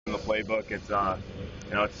playbook. It's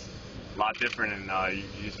you know, it's a lot different, and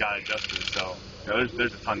you just got to adjust to it. So you know,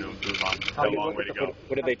 there's a ton to improve on. Got a long way to go.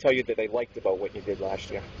 What did they tell you that they liked about what you did last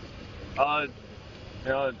year? You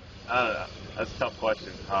know, I don't know. That's a tough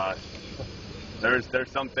question.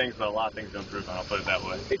 There's some things, but a lot of things to improve on. I'll put it that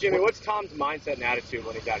way. Hey Jimmy, what's Tom's mindset and attitude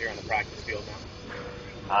when he's out here on the practice field now?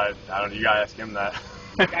 I don't. You gotta ask him that.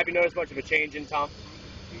 Have you noticed much of a change in Tom?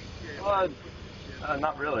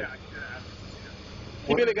 Not really.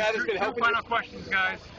 You be the guy that's going to help. Final questions, guys.